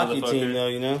gates, the hockey motherfucker. team, though,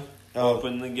 you know. Oh,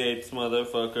 Open the gates,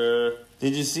 motherfucker.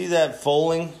 did you see that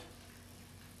bowling?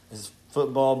 It's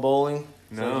football bowling.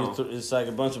 No. So it's like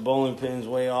a bunch of bowling pins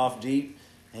way off deep,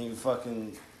 and you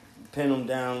fucking pin them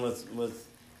down with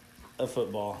a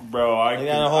football. Bro, I They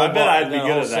got a whole bet ball- I'd they be got a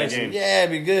good whole at that section. game. Yeah,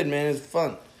 it'd be good, man. It's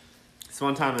fun. It's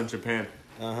one time in Japan.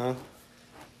 Uh huh.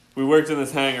 We worked in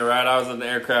this hangar, right? I was an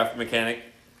aircraft mechanic.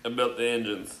 I built the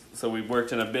engines. So we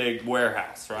worked in a big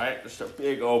warehouse, right? Just a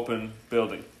big open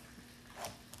building.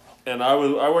 And I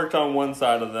worked on one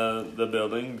side of the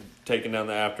building, taking down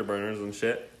the afterburners and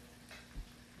shit.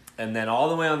 And then all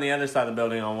the way on the other side of the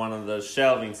building, on one of the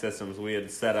shelving systems, we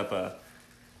had set up a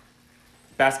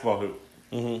basketball hoop.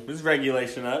 Mm-hmm. It was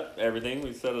regulation up, everything.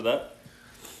 We set it up.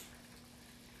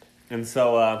 And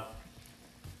so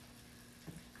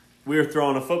we were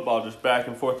throwing a football just back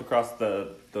and forth across the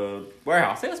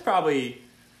warehouse. It was probably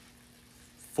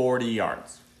 40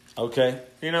 yards. Okay.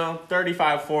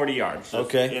 35, 40 yards.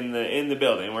 Okay. In the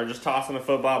building. We're just tossing a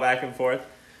football back and forth.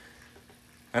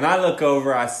 And I look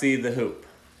over, I see the hoop.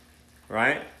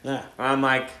 Right? Yeah. I'm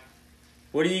like,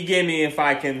 what do you give me if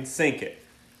I can sink it?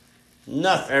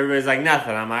 Nothing. Everybody's like,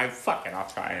 nothing. I'm like, fuck it, I'll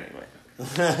try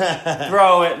anyway.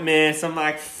 Throw it, miss. I'm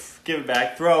like, give it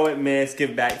back. Throw it, miss. Give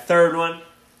it back. Third one,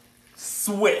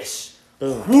 swish.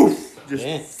 Boom. Woof. Just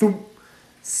Yeah. thump,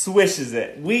 swishes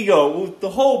it. We go, the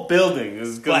whole building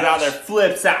goes out there,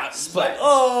 flips out. Splash.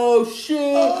 Oh, shit.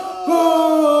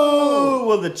 Oh.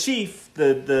 Well, the chief,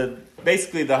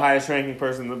 basically the highest ranking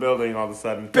person in the building all of a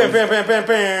sudden Bam, bam, bam, bam,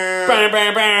 bam. bam,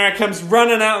 bam, bam, comes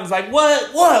running out and is like,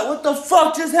 what the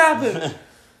fuck just happened?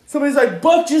 Somebody's like,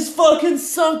 Buck just fucking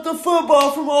sunk the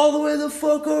football from all the way the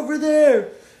fuck over there.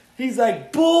 He's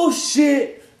like,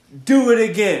 bullshit, do it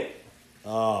again.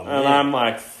 Oh, man. And I'm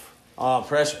like, Oh,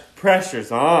 pressure.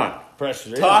 pressure's on.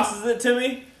 Pressure. Tosses it to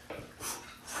me.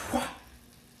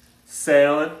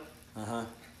 Sailing. Uh-huh.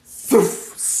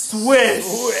 Swish.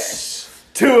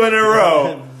 2 in a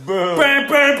row. Boom. Bam,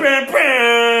 bam, bam,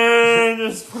 bam.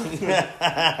 Just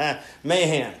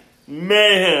Mayhem.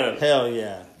 mayhem. Hell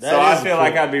yeah. So I feel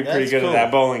like I'd be pretty good at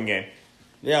that bowling game.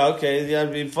 Yeah, okay.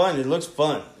 That'd be fun. It looks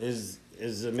fun is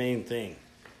the main thing.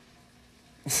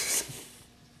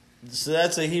 So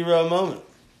that's a hero moment.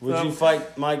 Would you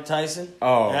fight Mike Tyson?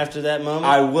 Oh. After that moment?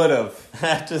 I would have.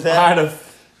 After that? I'd have.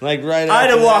 Like right after I'd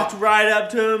have that? walked right up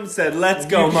to him, said, "Let's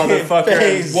go, You can't motherfucker," and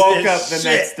face woke this up the shit.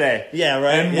 next day. Yeah,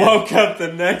 right. And yeah. woke up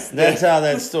the next day. That's how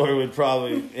that story would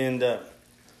probably end up.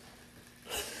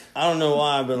 I don't know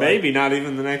why, but Maybe not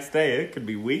even the next day. It could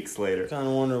be weeks later. kind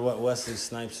of wonder what Wesley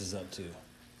Snipes is up to.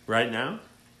 Right now,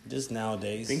 Just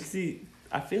nowadays.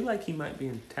 I feel like he might be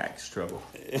in tax trouble.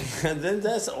 Then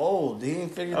that's old. He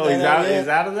ain't figured Oh, that he's out out. yet. He's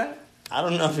out of that. I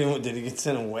don't know if did he get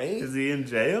sent away? Is he in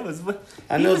jail?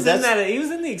 I He know was in that. He was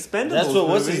in the Expendables. That's what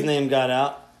what's his movie. name got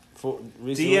out for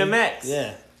recently. DMX.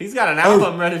 Yeah. He's got an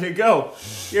album ready to go.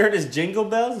 You heard his Jingle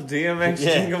Bells? DMX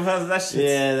Yeah. Jingle Bells? That shit.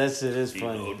 Yeah, that's it. It's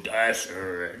funny.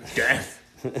 Dasher and Death.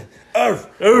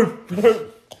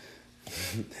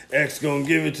 X gonna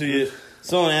give it to you.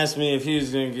 Someone asked me if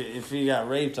he got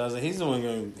raped. I was like, he's the one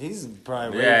going. He's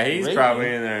probably Yeah, he's raping probably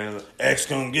you. in there. X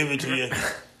gonna give it to you.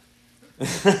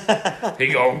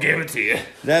 He gonna give it to you.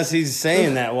 He's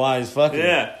saying that while he's fucking.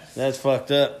 Yeah. That's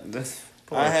fucked up. That's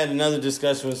I had another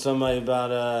discussion with somebody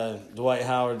about Dwight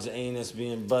Howard's anus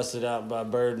being busted out by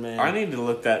Birdman. I need to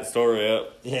look that story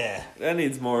up. Yeah. That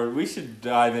needs more. We should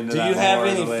dive into Do that you have more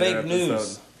in any a later fake news?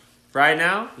 episode. Right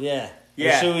now? Yeah.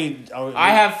 Yeah. Or should we? I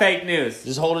have fake news.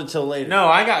 Just hold it till later. No,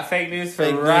 I got fake news for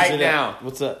Fake news right it now. up.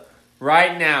 What's up?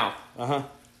 Right now. Uh-huh.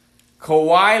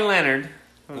 Kawhi Leonard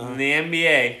from the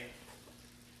NBA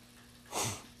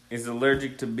is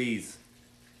allergic to bees.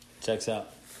 Checks out.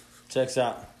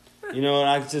 You know what?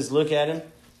 I can just look at him,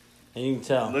 and you can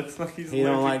tell. Looks like he's He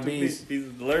allergic don't like to bees. He's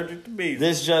allergic to bees.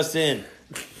 This just in.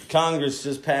 Congress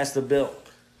just passed a bill.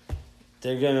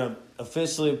 They're going to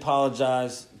officially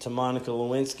apologize to Monica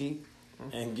Lewinsky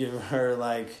and give her,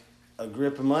 like, a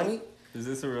grip of money. Is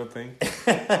this a real thing?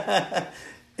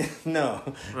 No,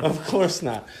 of course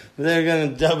not. They're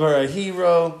going to dub her a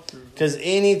hero because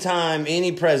anytime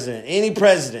any president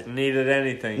Needed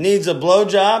anything. needs a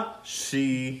blowjob,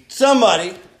 She.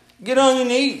 somebody get on your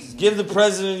knees. Give the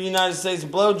president of the United States a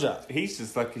blowjob. He's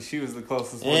just lucky she was the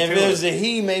closest one And to if it was it. a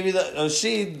he, maybe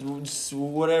she,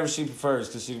 whatever she prefers,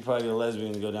 because she could probably get a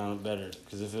lesbian to go down better.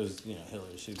 Because if it was,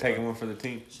 Hillary, she'd Taking one for the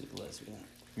team. she's a lesbian.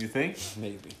 You think?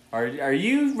 Maybe. Are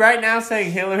you right now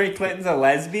saying Hillary Clinton's a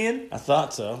lesbian? I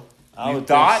thought so. You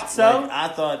thought so? I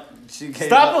thought she gave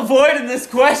Stop up. avoiding this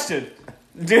question.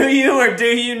 Do you or do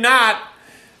you not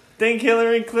think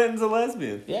Hillary Clinton's a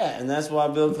lesbian? Yeah, and that's why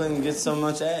Bill Clinton gets so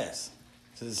much ass.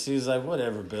 So she was like,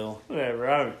 whatever, Bill. Whatever,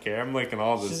 I don't care. I'm licking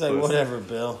all this. She's like, pussy. whatever,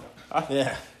 Bill.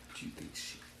 Yeah.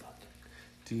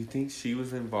 Do you think she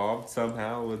was involved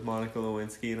somehow with Monica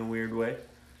Lewinsky in a weird way?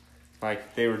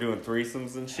 Like they were doing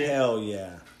threesomes and shit? Hell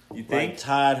yeah. You think? Like,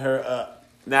 tied her up.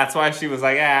 That's why she was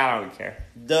like, I don't care.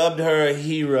 Dubbed her a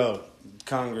hero.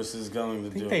 Congress is going to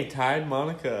I think do they it. tied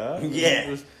Monica up. Yeah.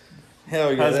 Just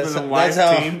Hell yeah. husband and wife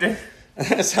teamed it.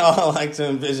 That's how I like to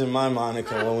envision my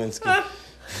Monica Lewinsky.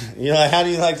 You're like, how do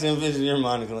you like to envision your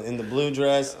Monica? In the blue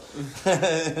dress?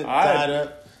 Tied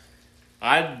up?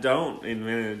 I don't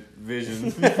envision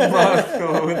Monica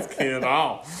Lewinsky at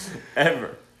all.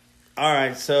 Ever. All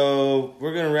right, so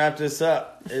we're going to wrap this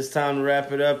up. It's time to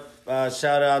wrap it up.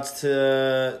 Shout outs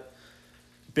to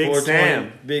Big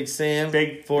Sam. Big Sam.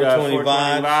 Big 420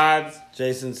 420 vibes.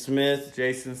 vibes.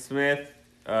 Jason Smith.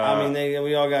 I mean,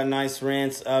 we all got nice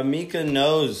rants. Mika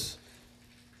Knows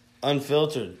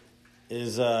Unfiltered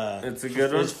is it's a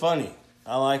good one. It's funny.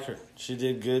 I like her. She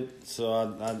did good. So I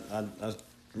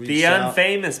the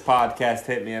Unfamous podcast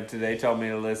hit me up today. Told me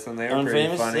to listen. They were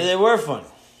pretty funny. Yeah, they were funny.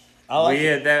 I like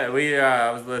it.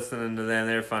 I was listening to them.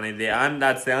 They're funny.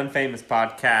 That's the Unfamous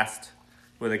podcast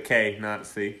with a K, not a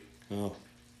C. Oh.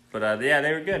 But yeah,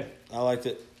 they were good. I liked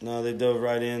it. No, they dove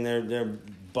right in. They're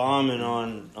bombing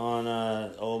on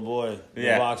old boy,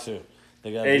 the boxer.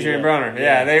 They got Adrian Broner.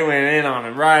 Yeah, they went in on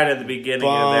him right at the beginning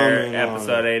of their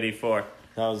episode 84.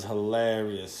 That was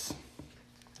hilarious.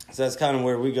 So that's kind of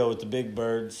where we go with the big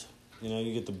birds. You know,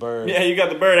 you get the bird. Yeah, you got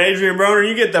the bird. Adrian Broner,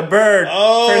 you get the bird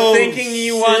for thinking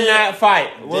you won that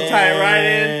fight. We'll tie it right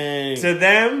in to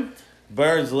them.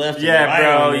 Birds left and yeah, right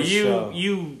bro. on this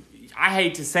show. I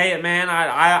hate to say it, man.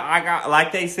 I got,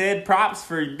 like they said, props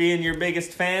for being your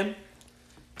biggest fan.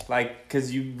 Like,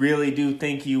 because you really do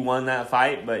think you won that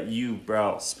fight, but you,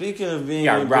 bro. Speaking of being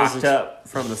got rocked up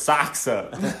from the socks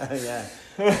up. Yeah,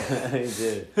 he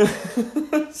did.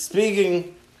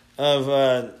 Speaking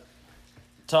of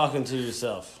talking to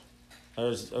yourself,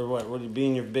 or what,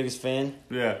 being your biggest fan?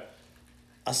 Yeah.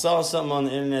 I saw something on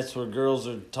the internet where girls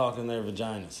are talking their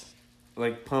vaginas.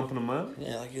 Like pumping them up?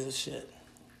 Yeah, like you're the shit.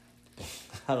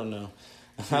 I don't know.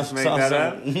 Just make that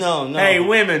up? No. Hey,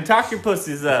 women, talk your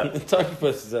pussies up. Talk your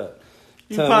pussies up.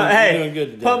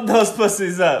 Hey, pump those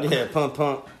pussies up. Yeah, pump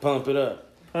it up.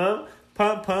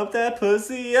 Pump that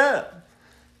pussy up.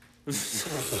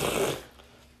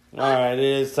 All right, it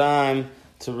is time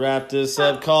to wrap this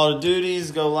up. Call of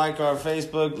Duties. Go like our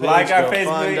Facebook page. Like our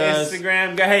Facebook,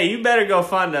 Instagram. Hey, you better go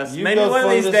fund us. Maybe one of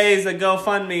these days a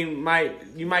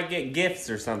GoFundMe you might get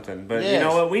gifts or something. But you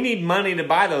know what? We need money to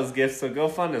buy those gifts, so go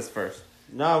fund us first.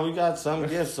 No, we got some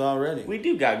gifts already. We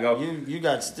do got go. We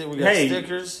got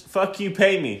stickers. Fuck you,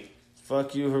 pay me.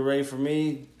 Fuck you, hooray for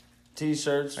me.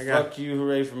 T-shirts. Fuck you,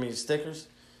 hooray for me. Stickers.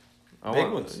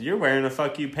 Big ones. You're wearing a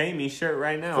 "fuck you, pay me" shirt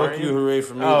right now. Fuck you, hooray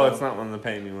for me. Oh, it's not one of the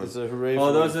pay me ones. It's a hooray. For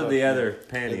me. Those are the other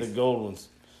panties. They're the gold ones.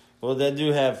 Well, they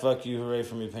do have "fuck you, hooray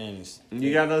for me" panties.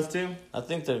 You got those too? I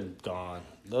think they're gone.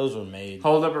 Those were made.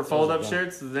 Hold up or fold up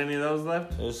shirts? Is any of those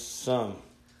left? There's some.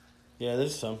 Yeah,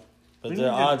 there's some. But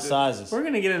they're odd sizes. We're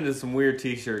gonna get into some weird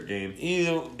T-shirt game.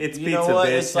 It's pizza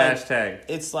bitch. Hashtag.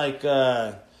 It's like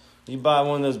you buy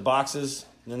one of those boxes,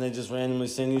 then they just randomly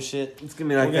send you shit. It's gonna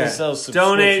be like that. Sell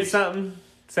donate something.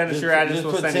 Send us your address.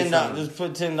 We'll send you something. Just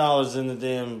put $10 in the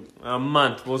damn a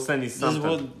month. We'll send you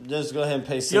something. Just go ahead and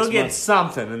pay 6 months. You'll get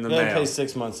something in the mail. Go ahead and pay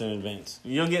 6 months in advance.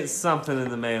 You'll get something in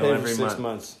the mail every month. 6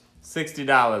 months.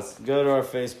 $60. Go to our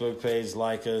Facebook page,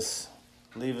 like us,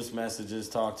 leave us messages,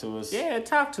 talk to us. Yeah,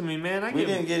 talk to me, man. We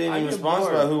didn't get any response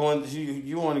about who wanted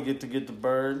you want to get the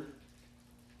bird.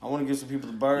 I want to give some people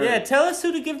the bird. Yeah, tell us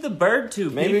who to give the bird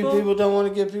to. Maybe people don't want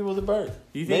to give people the bird.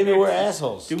 Maybe we're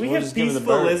assholes. Do we have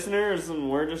peaceful listeners and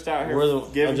we're just out here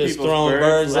giving just people throwing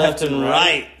birds left and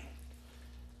right?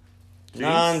 Jeez.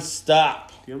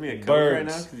 Non-stop. Do you owe me a Coke right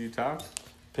now because you talk?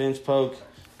 Pinch poke.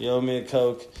 You owe me a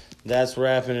Coke. That's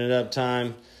wrapping it up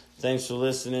time. Thanks for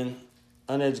listening.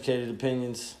 Uneducated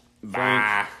opinions.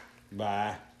 Bye.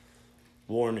 Bye.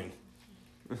 Warning.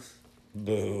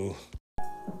 Boo.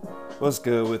 What's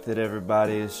good with it,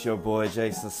 everybody? It's your boy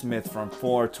Jason Smith from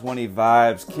 420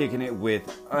 Vibes, kicking it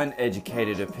with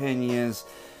uneducated opinions.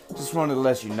 Just wanted to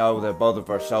let you know that both of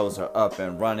our shows are up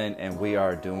and running, and we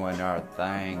are doing our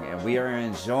thing, and we are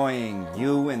enjoying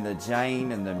you and the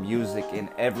Jane and the music and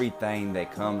everything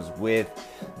that comes with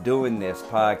doing this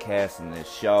podcast and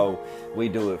this show. We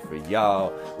do it for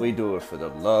y'all. We do it for the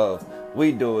love.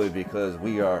 We do it because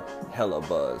we are hella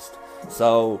buzzed.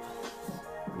 So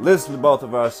listen to both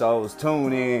of our shows,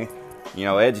 tune in,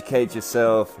 educate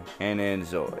yourself, and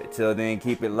enjoy. Till then,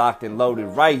 keep it locked and loaded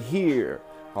right here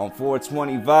on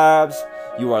 420 Vibes.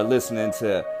 You are listening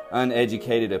to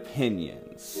Uneducated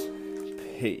Opinions.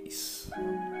 Peace.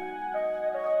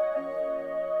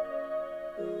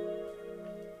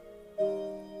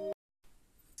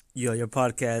 Yo, your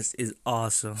podcast is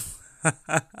awesome.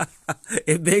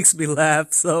 It makes me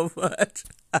laugh so much.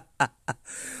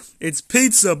 It's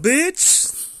pizza,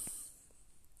 bitch!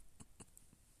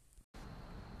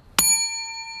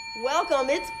 Welcome,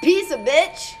 it's pizza,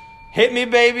 bitch! Hit me,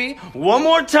 baby, one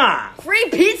more time! Free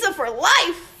pizza for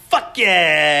life! Fuck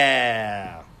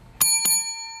yeah!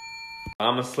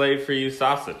 I'm a slave for you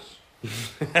sausage.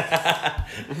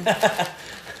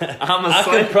 I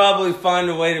could probably find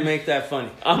a way to make that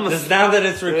funny. Just now that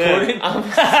it's recording, right?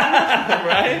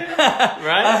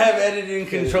 I have editing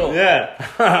control. Yeah.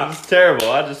 It's terrible.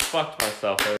 I just fucked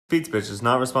myself. Pizza Bitch is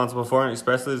not responsible for and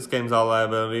expressly disclaims all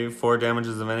liability for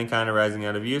damages of any kind arising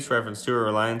out of use, reference to, or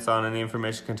reliance on any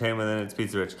information contained within its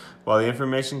Pizza Bitch. While the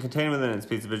information contained within its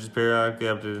Pizza Bitch is periodically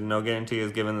updated, no guarantee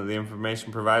is given that the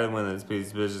information provided within its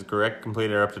Pizza Bitch is correct, complete,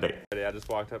 or up to date. I just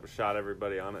walked up and shot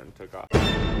everybody on it and took off.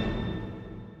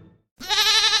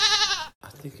 I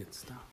think it stopped.